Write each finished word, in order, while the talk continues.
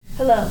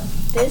Hello,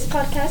 this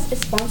podcast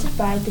is sponsored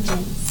by The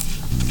Gyms.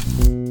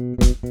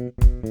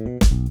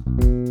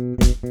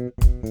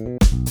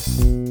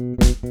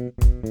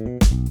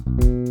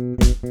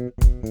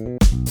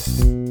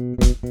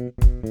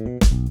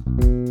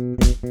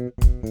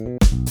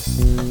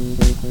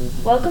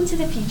 Welcome to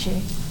the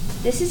future.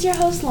 This is your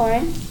host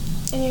Lauren.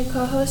 And your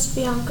co-host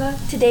Bianca.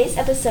 Today's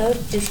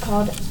episode is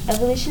called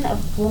Evolution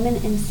of Women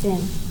in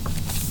STEM.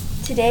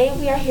 Today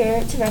we are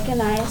here to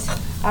recognize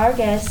our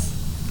guest,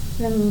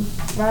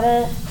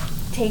 Namrata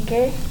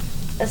Thaker,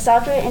 a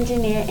software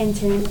engineer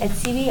intern at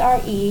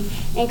CBRE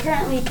and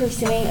currently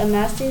pursuing a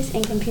master's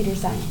in computer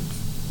science.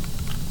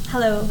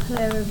 Hello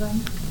everyone.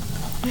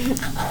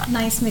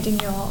 Nice meeting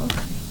you all.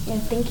 Yeah,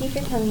 thank you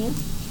for coming.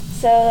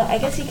 So I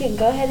guess we can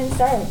go ahead and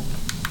start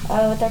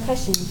with our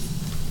questions.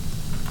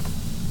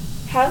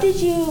 How did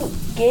you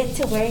get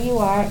to where you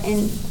are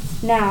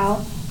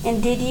now,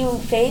 and did you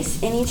face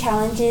any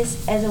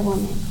challenges as a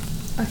woman?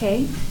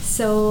 Okay,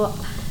 so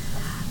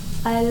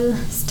I'll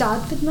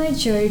start with my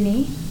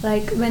journey.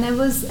 Like when I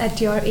was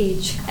at your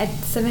age, at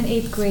 7th,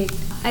 8th grade,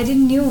 I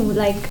didn't knew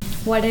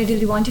what I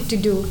really wanted to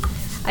do.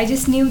 I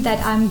just knew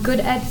that I'm good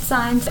at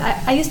science.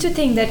 I used to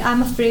think that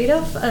I'm afraid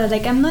of,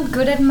 I'm not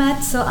good at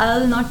math, so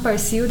I'll not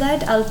pursue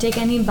that. I'll take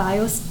any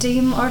bio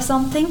stream or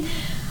something.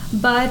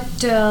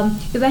 But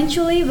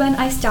eventually when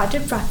I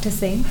started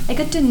practicing, I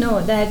got to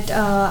know that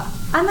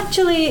I'm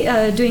actually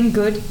doing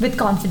good with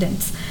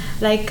confidence.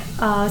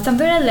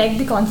 Somewhere I lacked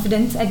the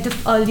confidence at the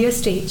earlier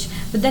stage,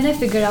 but then I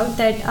figured out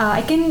that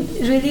I can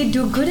really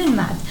do good in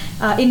math.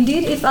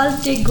 Indeed, if I'll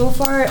go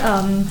for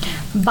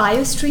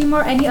bio stream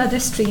or any other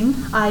stream,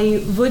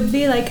 I would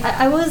be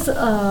I was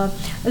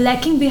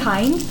lacking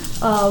behind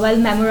while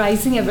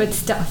memorizing every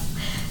stuff.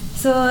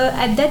 So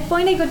at that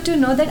point, I got to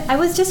know that I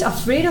was just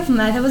afraid of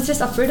math. I was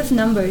just afraid of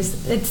numbers.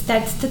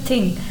 That's the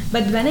thing.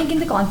 But when I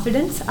gained the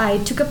confidence, I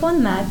took up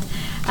on math,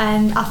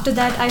 and after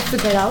that, I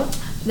figured out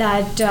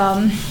that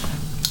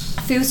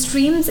few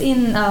streams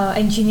in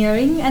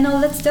engineering and all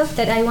that stuff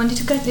that I wanted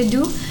to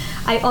do.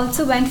 I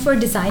also went for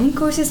designing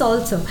courses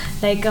also,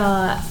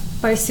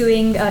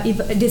 pursuing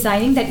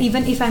designing, that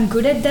even if I'm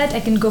good at that,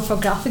 I can go for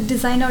graphic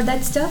design or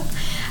that stuff.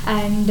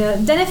 And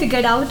then I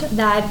figured out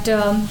that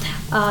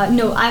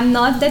no, I'm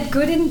not that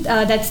good in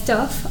that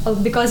stuff,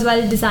 because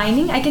while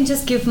designing I can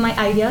just give my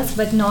ideas,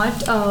 but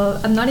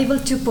I'm not able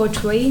to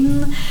portray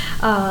in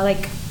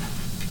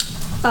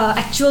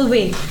actual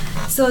way.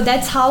 So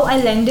that's how I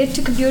landed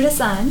to computer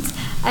science.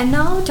 And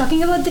now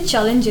talking about the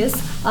challenges,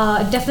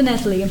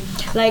 definitely.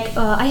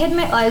 I had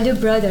my elder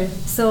brother,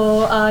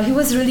 so he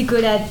was really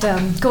good at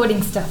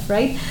coding stuff,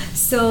 right?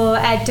 So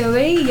at a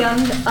very young,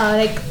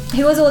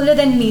 he was older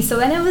than me. So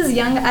when I was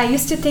young, I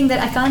used to think that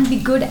I can't be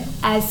good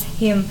as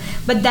him.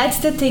 But that's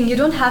the thing. You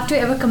don't have to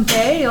ever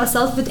compare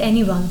yourself with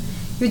anyone.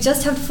 You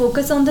just have to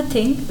focus on the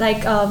thing,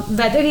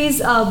 whether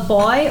he's a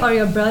boy or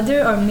your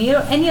brother or me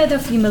or any other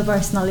female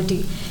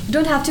personality. You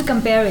don't have to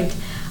compare it.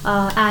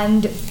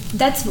 And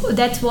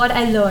that's what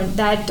I learned,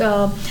 that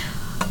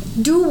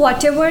do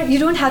whatever. You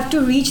don't have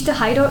to reach the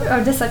height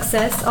or the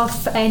success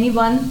of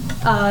anyone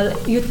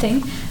you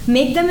think.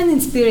 Make them an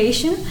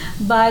inspiration,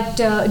 but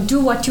do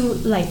what you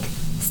like.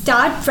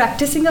 Start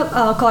practicing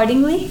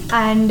accordingly,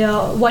 and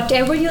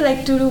whatever you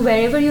like to do,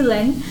 wherever you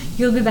learn,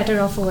 you'll be better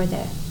off over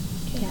there.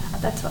 Yeah,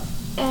 that's what.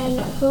 And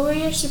who were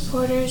your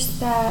supporters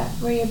that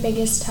were your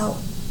biggest help?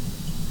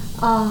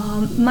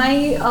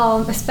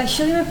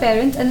 Especially my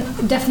parents,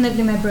 and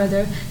definitely my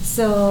brother.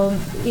 So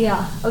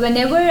yeah,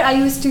 whenever I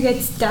used to get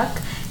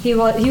stuck, he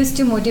used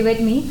to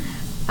motivate me,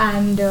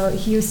 and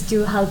he used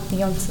to help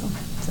me also.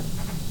 So.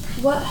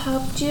 What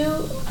helped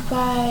you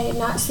by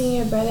not seeing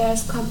your brother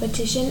as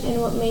competition, and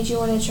what made you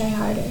want to try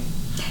harder?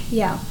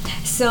 Yeah,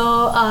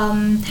 so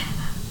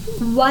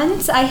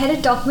once I had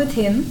a talk with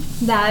him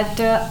that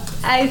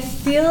I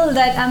feel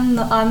that I'm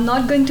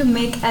not going to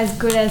make as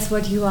good as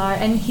what you are,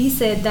 and he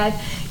said that,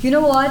 you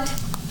know what,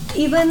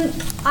 even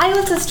I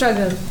also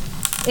struggle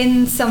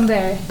in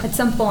somewhere at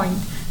some point.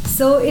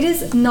 So it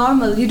is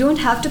normal. You don't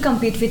have to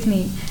compete with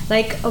me.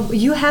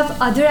 You have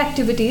other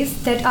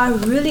activities that are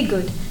really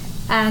good,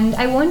 and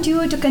I want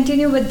you to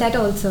continue with that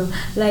also.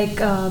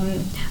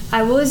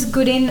 I was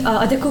good in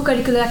other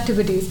co-curricular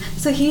activities,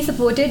 so he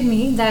supported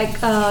me that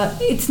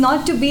it's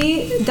not to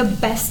be the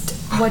best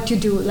what you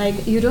do.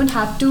 You don't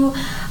have to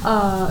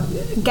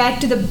get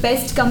to the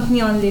best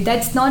company only.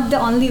 That's not the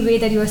only way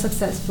that you are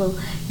successful.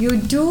 You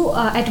do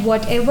at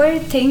whatever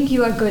thing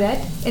you are good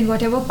at, in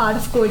whatever part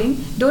of coding.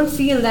 Don't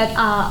feel that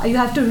you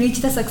have to reach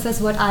the success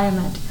what I am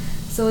at.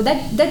 So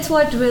that's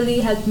what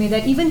really helped me,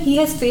 that even he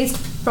has faced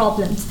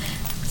problems.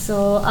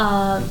 So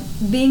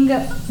being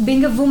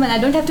a woman, I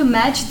don't have to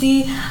match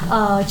the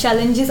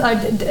challenges or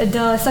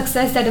the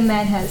success that a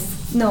man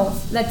has. No,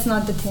 that's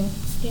not the thing.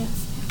 Yeah.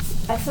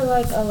 I feel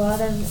like a lot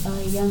of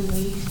young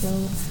ladies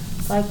feel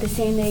the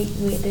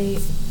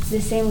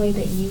same way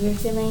that you were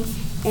feeling,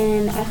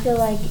 and I feel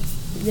like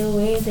the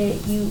way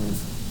that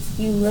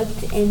you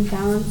looked and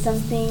found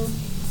something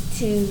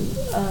to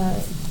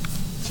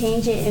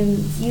change it, and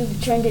you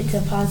turned it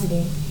to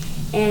positive,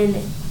 and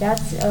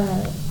that's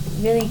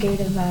really great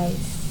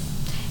advice.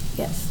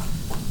 Yes.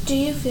 Do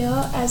you feel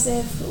as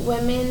if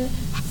women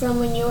from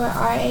when you were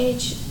our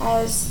age,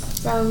 as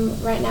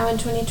from right now in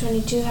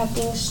 2022, have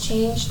things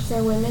changed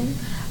for women?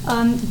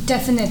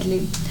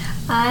 Definitely.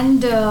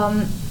 And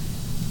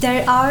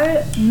there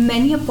are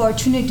many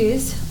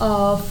opportunities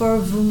for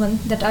women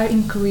that are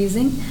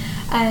increasing.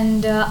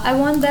 And I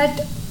want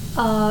that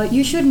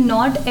you should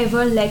not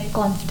ever lack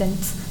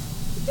confidence.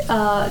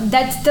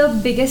 That's the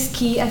biggest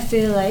key, I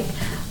feel like.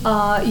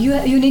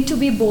 You need to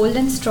be bold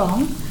and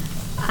strong.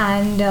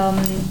 And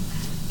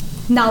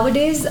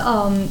nowadays,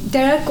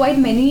 there are quite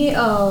many,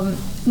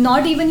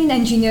 not even in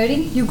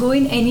engineering, you go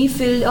in any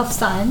field of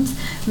science,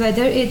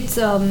 whether it's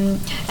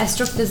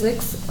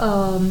astrophysics,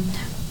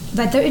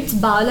 whether it's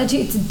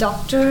biology, it's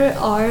doctor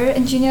or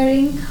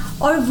engineering,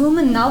 or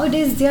women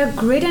nowadays, they are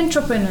great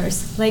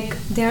entrepreneurs, like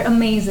they're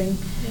amazing.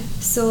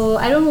 So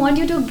I don't want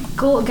you to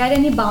go get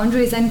any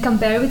boundaries and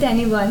compare with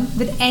anyone,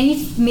 with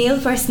any male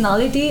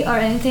personality or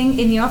anything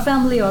in your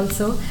family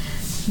also.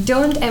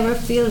 Don't ever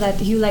feel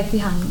that you lag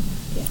behind.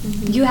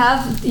 You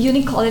have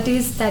unique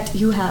qualities that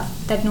you have,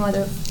 that no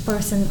other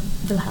person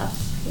will have.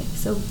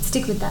 So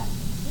stick with that.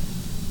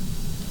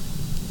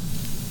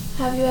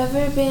 Have you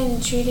ever been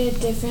treated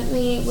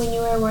differently when you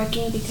were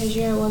working because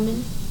you're a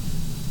woman?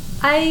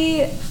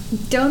 I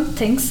don't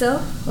think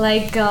so.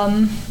 Like,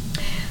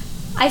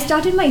 I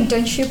started my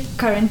internship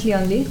currently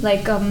only,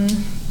 like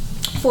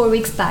 4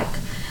 weeks back.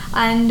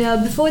 And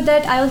before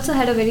that, I also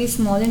had a very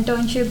small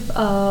internship,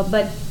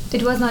 but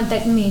it was not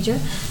that major.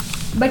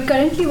 But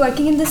currently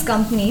working in this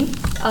company,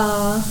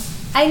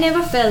 I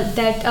never felt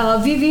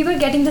that we were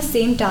getting the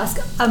same task.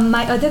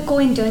 My other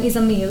co-intern is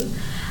a male,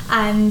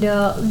 and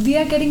we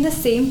are getting the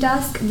same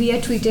task. We are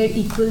treated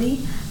equally,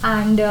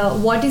 and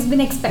what is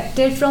been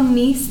expected from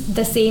me,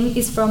 the same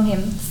is from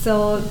him.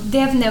 So they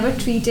have never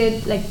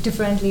treated like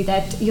differently,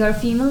 that you're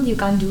female, you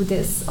can't do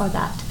this or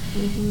that.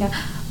 Yeah.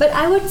 But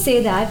I would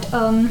say that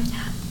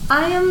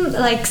I am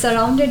like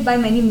surrounded by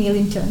many male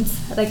interns,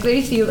 like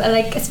very few,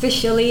 like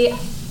especially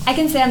I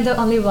can say I'm the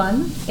only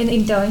one in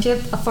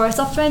internship for a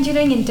software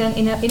engineering intern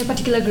in a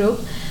particular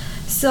group.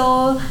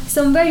 So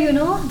somewhere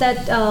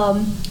that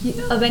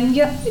when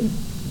you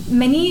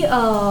many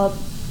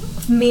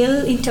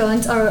male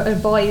interns or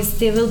boys,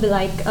 they will be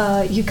like,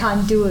 you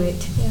can't do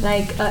it. Yeah.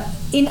 Like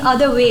in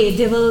other way,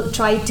 they will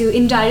try to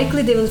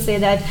indirectly, they will say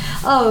that,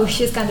 oh,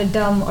 she's kind of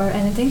dumb or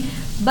anything.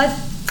 But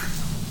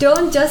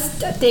don't just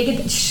take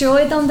it, show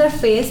it on their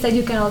face that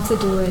you can also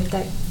do it.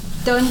 Like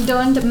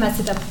don't mess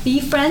it up.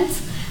 Be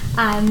friends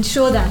and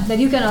show them that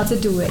you can also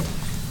do it.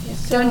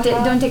 Yes. Don't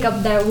take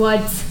up their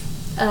words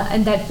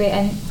in that way.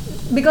 And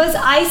because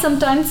I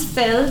sometimes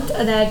felt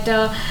that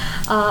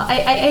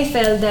I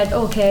felt that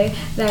okay,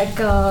 like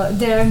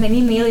there are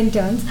many male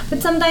interns,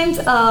 but sometimes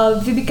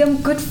we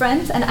become good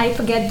friends and I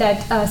forget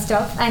that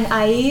stuff, and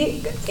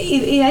I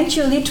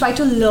eventually try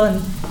to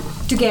learn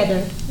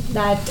together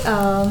that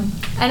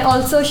and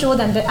also show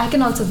them that I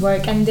can also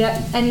work, and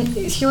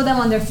show them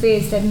on their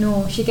face that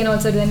no, she can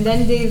also do, and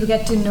then they will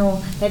get to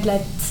know that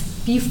let's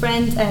be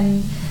friends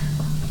and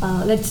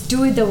let's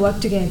do the work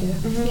together.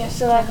 Mm-hmm. Yeah.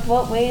 So like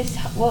what ways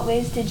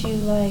did you,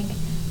 like,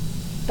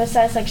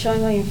 besides like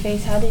showing on your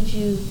face, how did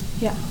you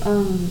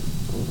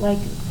like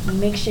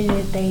make sure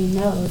that they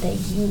know that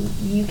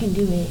you can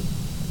do it?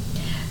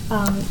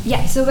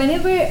 So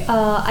whenever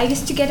I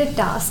used to get a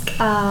task,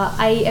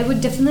 I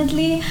would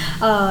definitely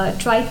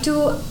try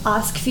to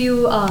ask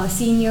few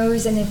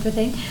seniors and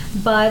everything,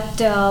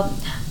 but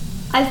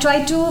I'll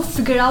try to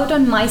figure out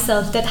on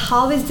myself that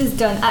how is this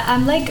done.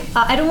 I'm like,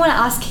 I don't want to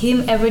ask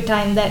him every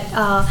time that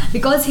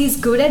because he's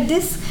good at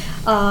this,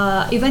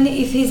 even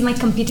if he's my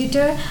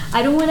competitor,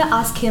 I don't want to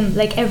ask him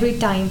like every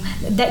time.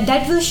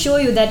 That will show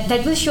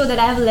that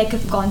I have a lack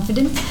of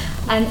confidence.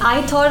 And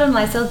I thought on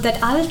myself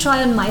that I will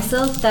try on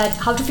myself that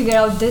how to figure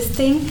out this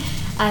thing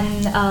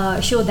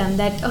and show them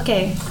that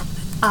okay,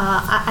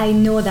 I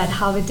know that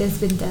how it has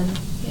been done.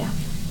 Yeah.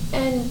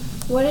 And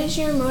what is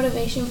your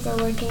motivation for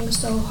working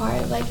so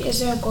hard? Like, is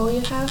there a goal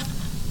you have?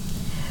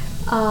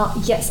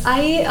 Yes,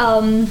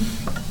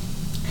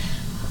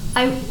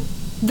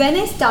 when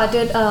I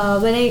started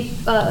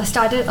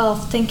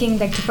off thinking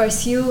like to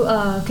pursue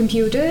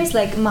computers,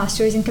 like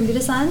masters in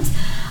computer science,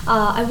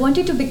 I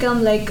wanted to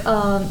become like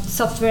a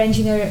software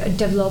engineer,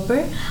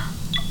 developer,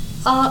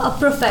 a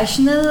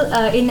professional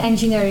in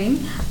engineering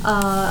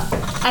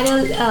at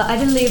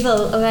a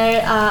level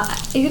where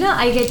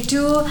I get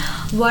to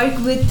work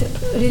with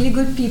really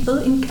good people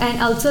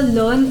and also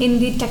learn in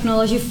the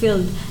technology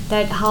field,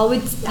 that how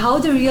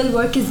the real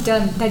work is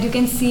done, that you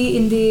can see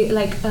in the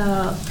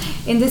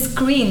in the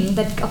screen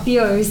that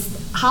appears,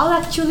 how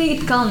actually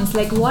it comes,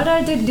 like what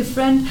are the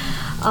different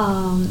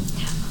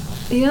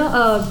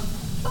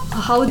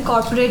how the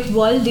corporate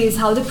world is,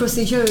 how the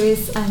procedure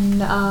is,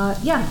 and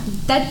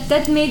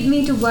that made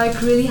me to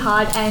work really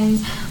hard and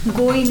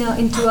go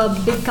into a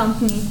big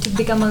company to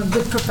become a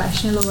good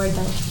professional over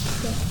there.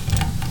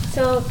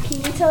 So can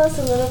you tell us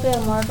a little bit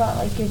more about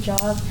like your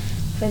job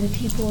for the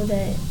people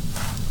that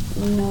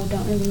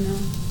don't really know?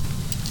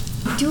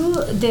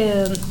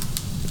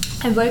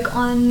 I work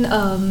on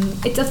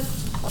it's a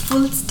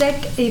full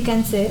stack. You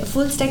can say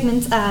full stack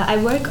means I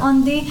work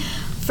on the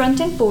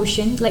front end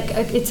portion. Like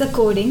it's a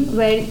coding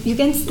where you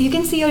can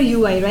see your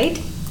UI, right?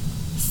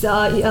 So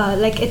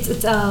like it's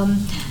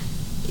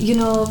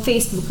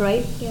Facebook,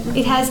 right? Yeah.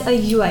 It has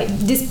a UI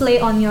display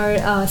on your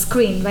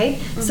screen, right?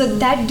 So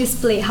that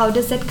display, how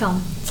does that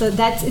come? So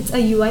it's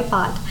a UI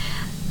part,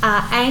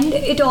 and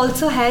it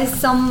also has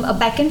some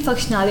backend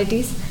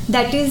functionalities.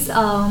 That is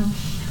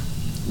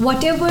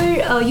whatever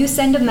you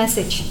send a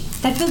message,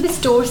 that will be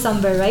stored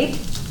somewhere, right?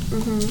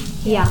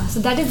 Yeah, so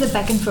that is the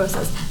backend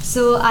process.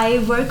 So I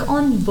work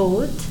on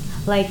both,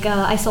 like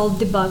I solve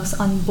the bugs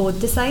on both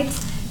the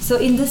sides. So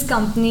in this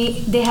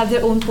company, they have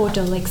their own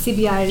portal, like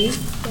CBRE.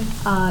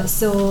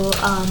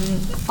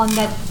 On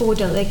that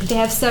portal, like they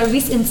have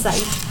service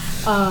insight.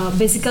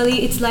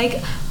 Basically, it's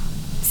like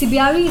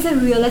CBRE is a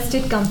real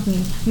estate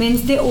company,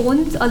 means they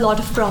own a lot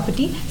of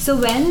property. So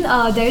when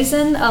there is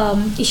an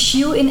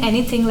issue in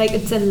anything, like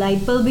it's a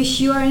light bulb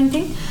issue or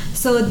anything,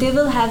 so they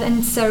will have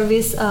a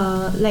service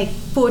like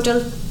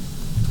portal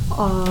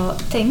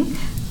thing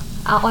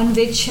on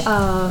which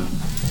I'm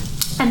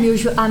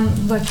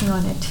working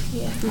on it.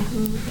 Yeah.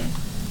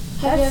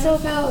 That's Have you ever so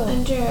felt cool.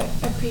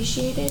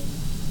 underappreciated?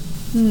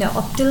 No,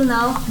 up till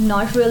now,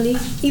 not really.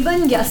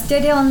 Even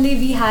yesterday only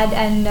we had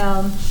an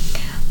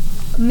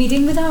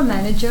meeting with our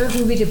manager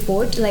who we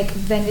report, like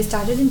when we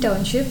started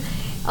internship.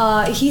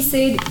 He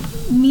said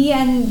me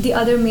and the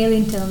other male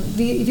intern,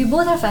 we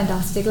both are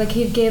fantastic. Like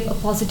he gave a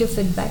positive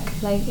feedback.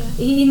 Like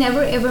he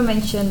never ever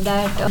mentioned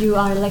that you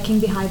are lacking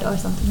behind or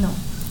something. No.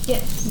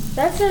 Yeah.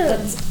 That's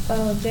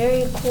a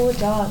very cool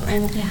job,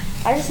 and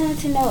I just wanted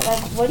to know,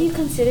 like, what do you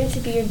consider to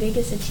be your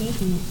biggest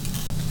achievement?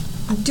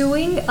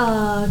 Doing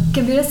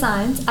computer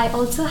science, I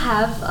also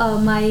have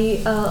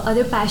my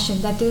other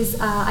passion, that is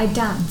I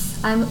dance.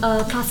 I'm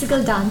a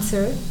classical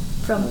dancer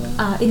from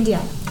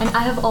India, and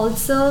I'm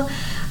also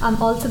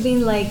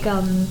been like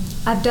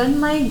I've done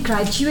my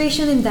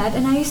graduation in that,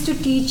 and I used to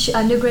teach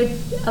undergrad.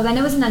 When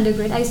I was in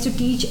undergrad, I used to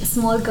teach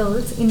small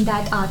girls in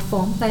that art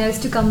form when I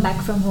used to come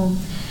back from home.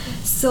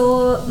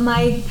 So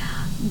my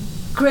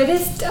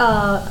greatest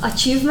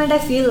achievement, I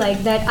feel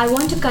like, that I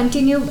want to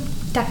continue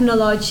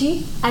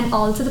technology and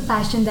also the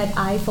passion that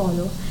I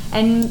follow.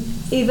 And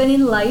even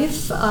in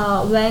life,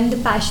 when the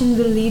passion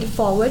will lead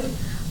forward,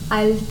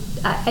 I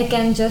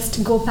can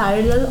just go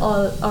parallel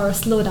or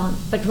slow down.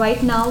 But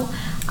right now,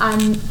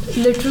 I'm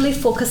literally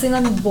focusing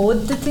on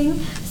both the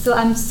thing. So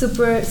I'm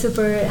super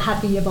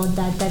happy about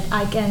that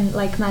I can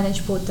like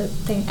manage both the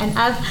thing. And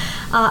I've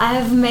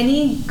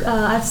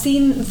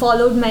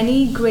followed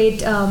many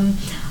great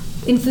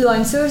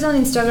influencers on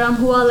Instagram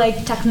who are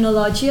like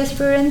technology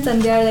aspirants,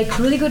 and they are like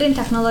really good in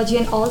technology,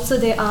 and also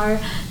they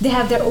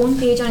have their own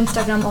page on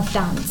Instagram of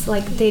dance.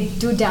 Like they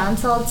do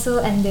dance also,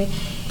 and there's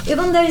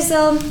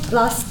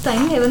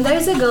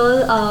a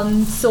girl,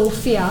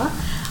 Sophia.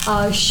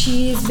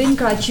 She's been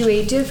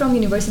graduated from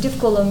University of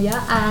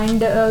Columbia,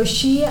 and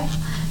she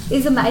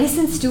is a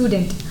medicine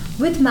student.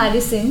 With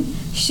medicine,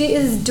 she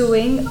is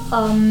doing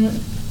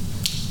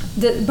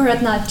the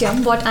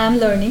Bharatanatyam, what I'm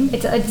learning.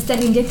 It's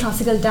an Indian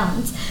classical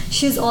dance.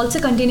 She's also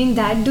continuing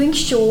that, doing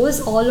shows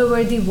all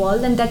over the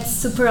world, and that's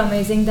super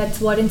amazing. That's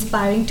what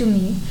inspiring to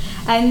me,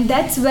 and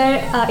that's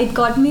where it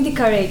got me the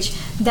courage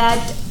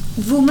that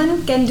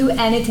women can do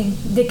anything.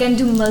 They can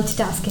do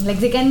multitasking. Like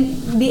they can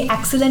be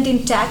excellent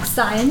in tech,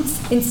 science,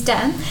 in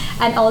STEM,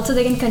 and also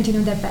they can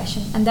continue their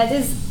passion. And that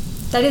is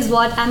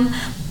what I'm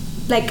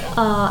like.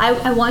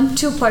 I want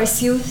to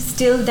pursue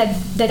still,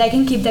 that I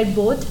can keep that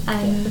both.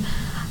 And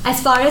as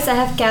far as I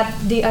have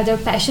kept the other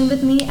passion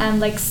with me, I'm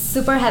like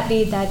super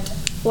happy that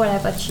what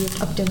I've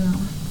achieved up till now.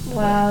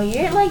 Wow,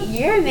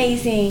 you're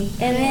amazing.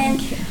 And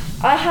then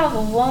I have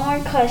one more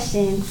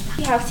question.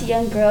 We have two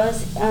young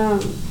girls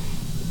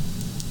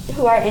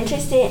who are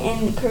interested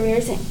in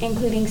careers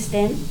including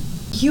STEM.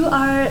 You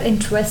are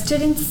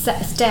interested in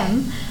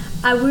STEM,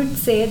 I would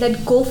say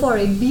that go for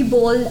it. Be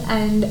bold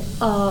and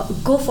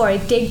go for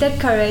it. Take that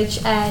courage,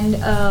 and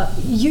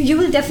you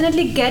will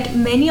definitely get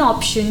many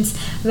options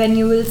when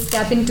you will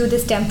step into the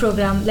STEM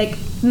program, like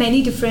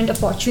many different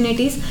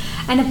opportunities.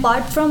 And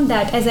apart from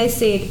that, as I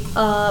said,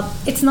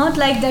 it's not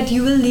like that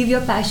you will leave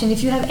your passion.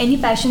 If you have any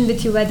passion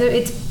with you, whether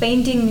it's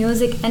painting,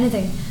 music,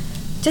 anything,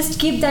 just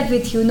keep that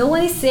with you. No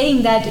one is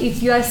saying that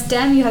if you are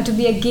STEM, you have to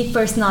be a geek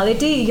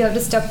personality, you have to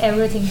stop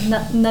everything.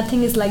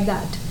 Nothing is like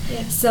that.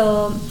 Yeah.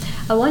 So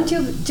I want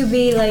you to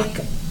be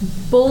like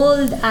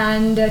bold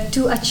and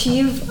to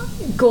achieve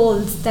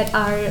goals that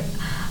are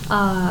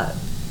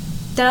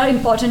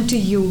important to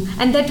you,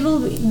 and that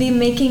will be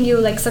making you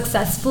like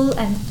successful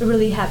and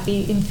really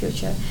happy in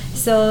future.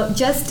 So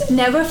just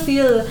never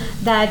feel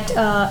that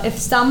if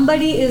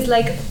somebody is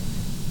like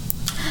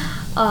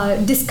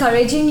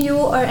discouraging you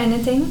or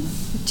anything,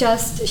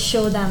 just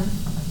show them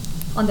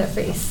on their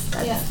face.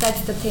 That's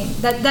the thing.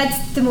 That's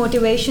the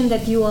motivation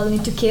that you all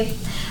need to keep.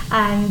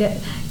 And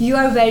you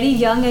are very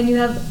young and you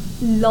have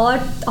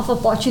lot of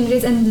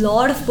opportunities and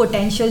lot of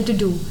potential to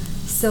do.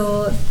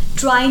 So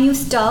try new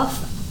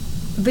stuff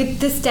with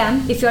the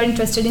STEM, if you're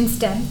interested in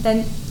STEM,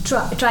 then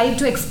try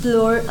to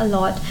explore a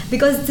lot,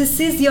 because this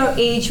is your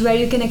age where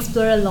you can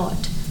explore a lot.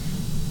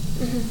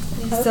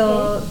 Mm-hmm.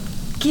 So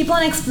keep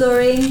on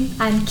exploring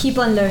and keep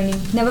on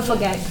learning. Never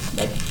forget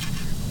that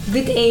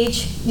with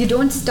age, you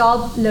don't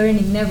stop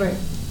learning, never.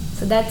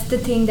 So that's the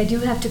thing that you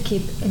have to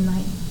keep in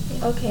mind.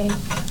 Okay.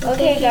 Well,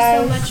 Okay, thank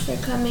guys. you so much for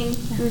coming.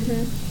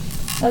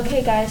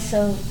 Okay, guys.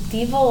 So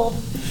be bold,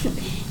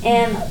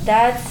 and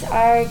that's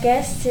our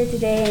guest here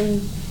today,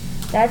 and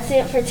that's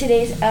it for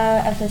today's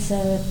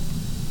episode,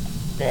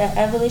 the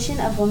evolution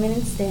of women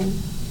in STEM.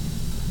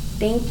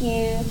 Thank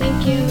you.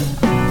 Thank you.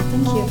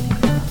 Thank you.